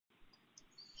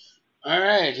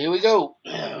Alright, here we go.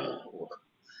 I'm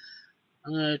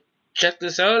gonna check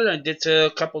this out. I did a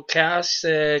couple casts,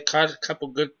 caught a couple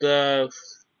good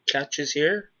catches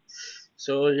here.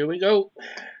 So here we go.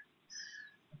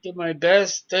 Did my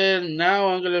best, and now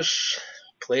I'm gonna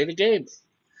play the game.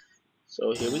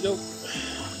 So here we go.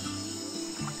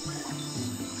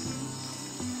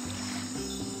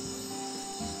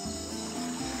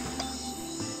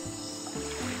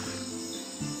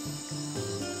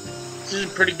 This is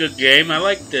a pretty good game. I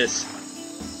like this.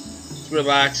 It's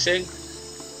relaxing.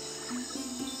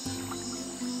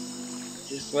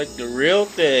 Just like the real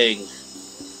thing.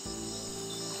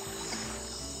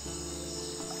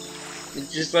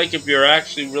 It's just like if you're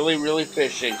actually really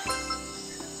fishing.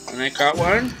 And I caught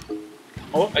one.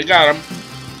 Oh, I got him.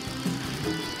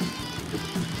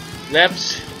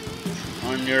 Left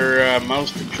on your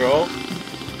mouse control.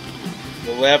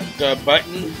 The left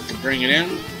button to bring it in.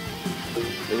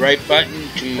 The right button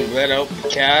to let out the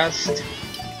cast.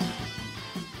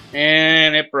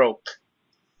 And it broke.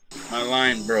 My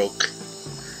line broke.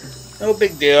 No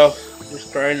big deal.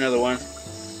 Just try another one.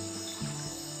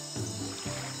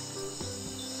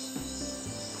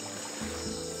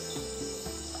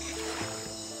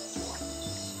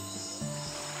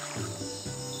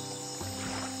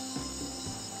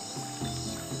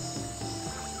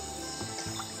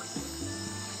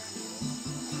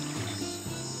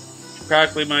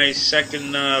 Practically my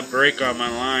second break on my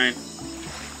line.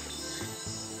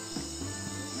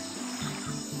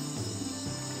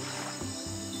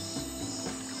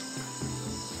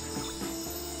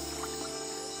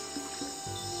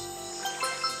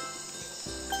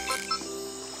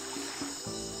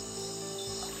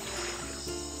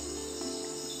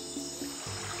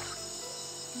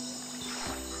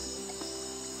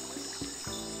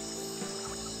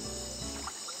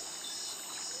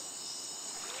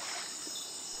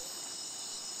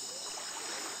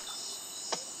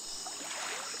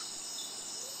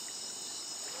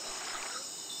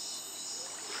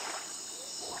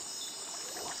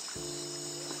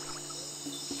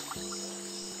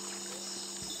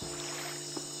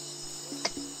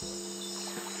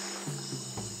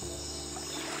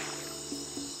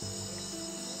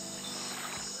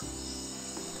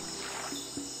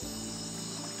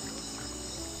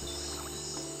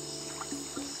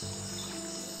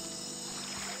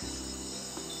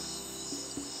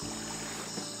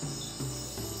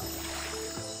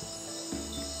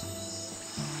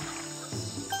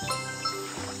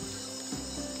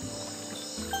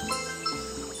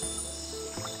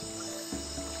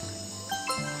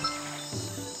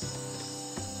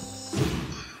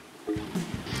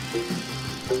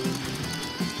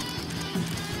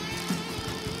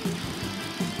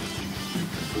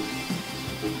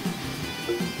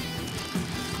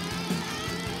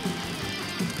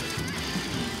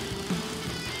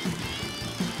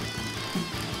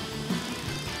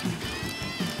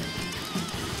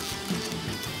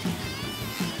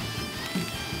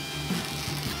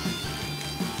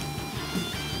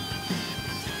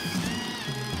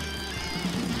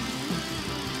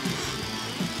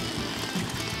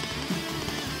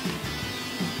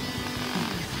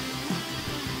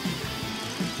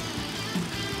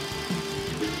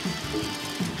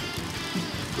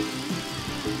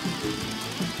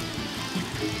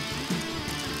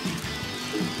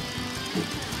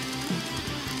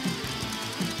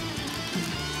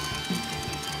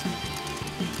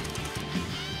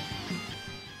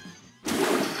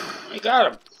 I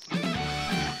got him.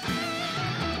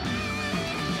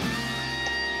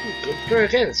 Good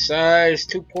cricket. Size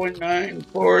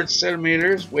 2.94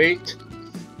 centimeters. Weight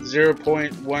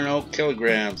 0.10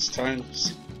 kilograms.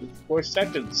 Times 4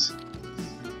 seconds.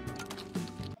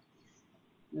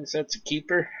 Guess that's a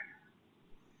keeper.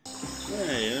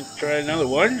 Hey, let's try another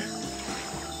one.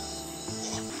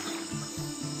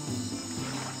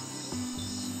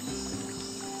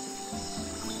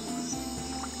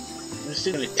 Just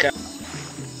in the cap.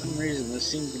 For some reason, there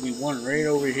seems to be one right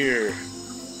over here.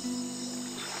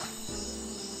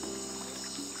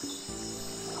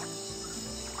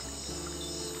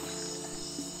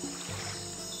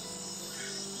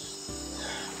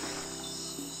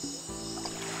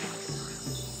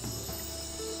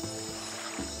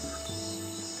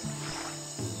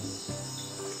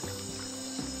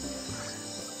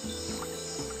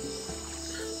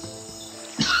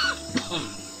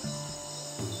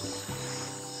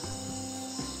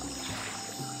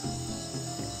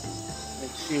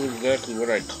 Let's see exactly what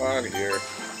I caught here.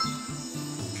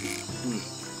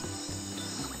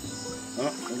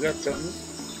 Oh, I got something.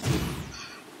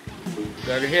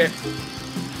 Got a hit.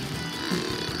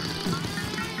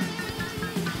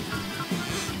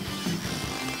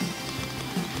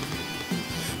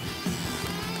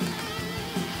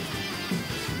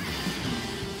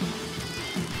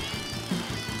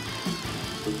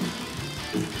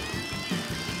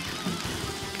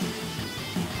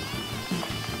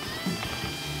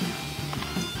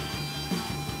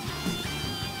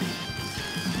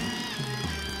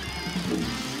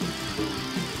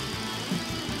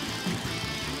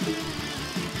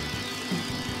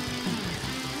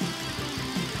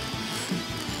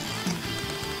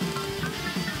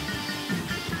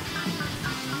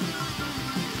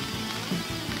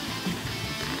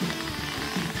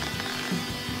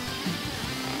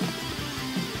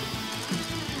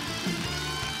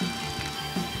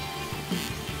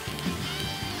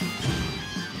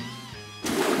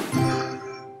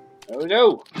 we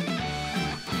go.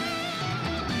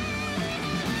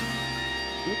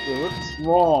 Oops, they look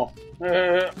small.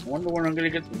 Wonder when I'm gonna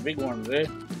get the big ones, eh?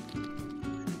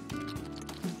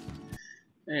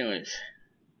 Anyways,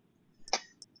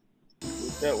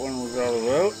 that one was all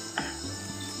about.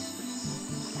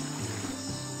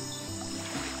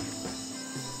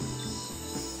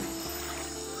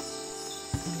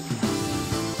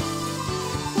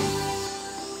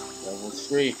 Level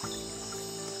 3.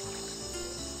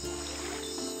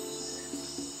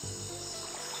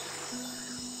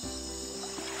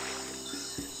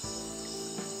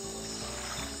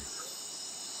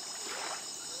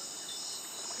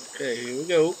 Okay, here we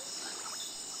go.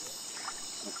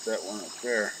 That's that one up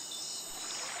there.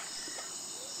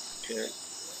 Okay.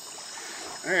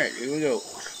 Alright, here we go.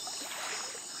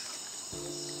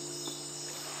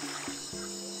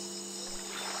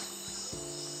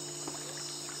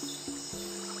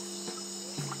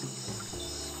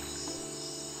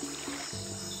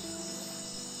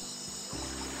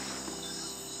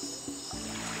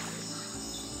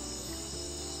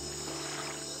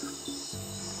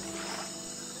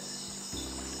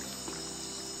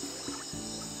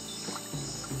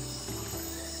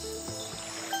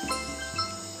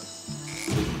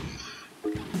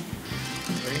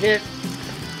 Hit.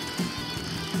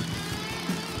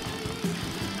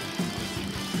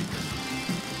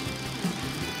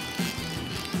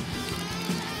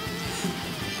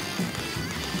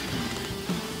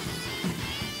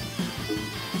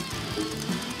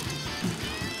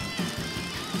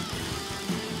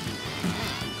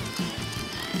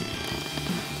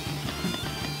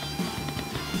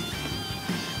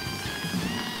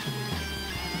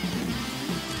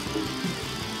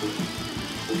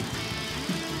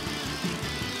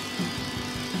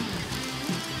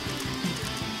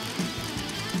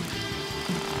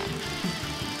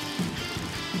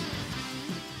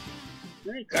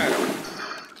 I got him.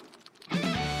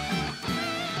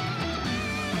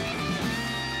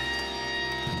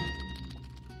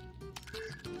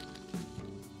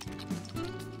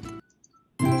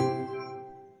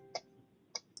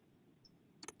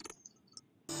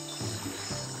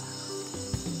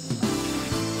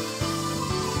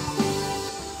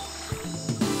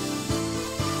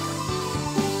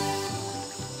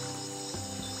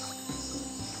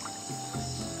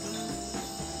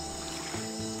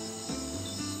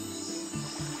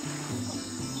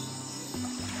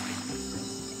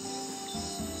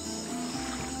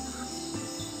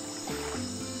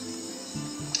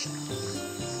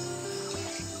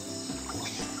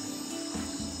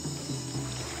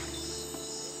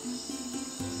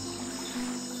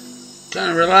 Kind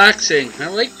of relaxing. I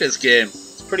like this game.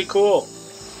 It's pretty cool.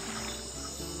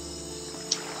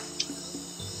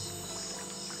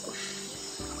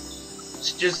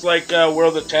 It's just like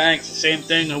World of Tanks. The same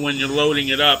thing when you're loading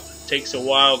it up. It takes a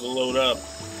while to load up.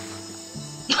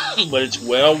 But it's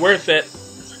well worth it.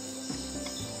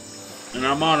 And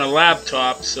I'm on a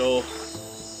laptop, so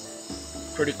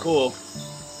pretty cool.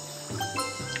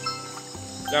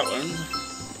 That one.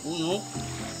 Oh no.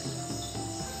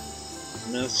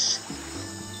 Miss.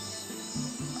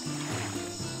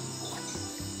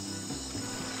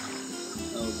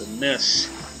 That was a miss.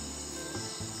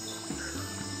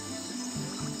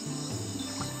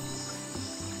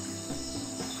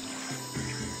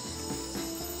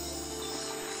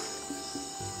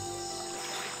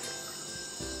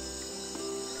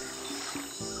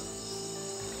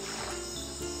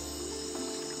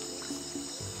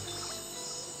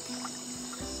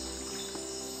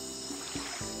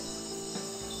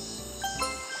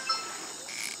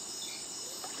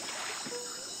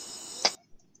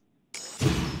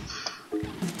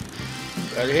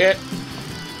 Got a hit.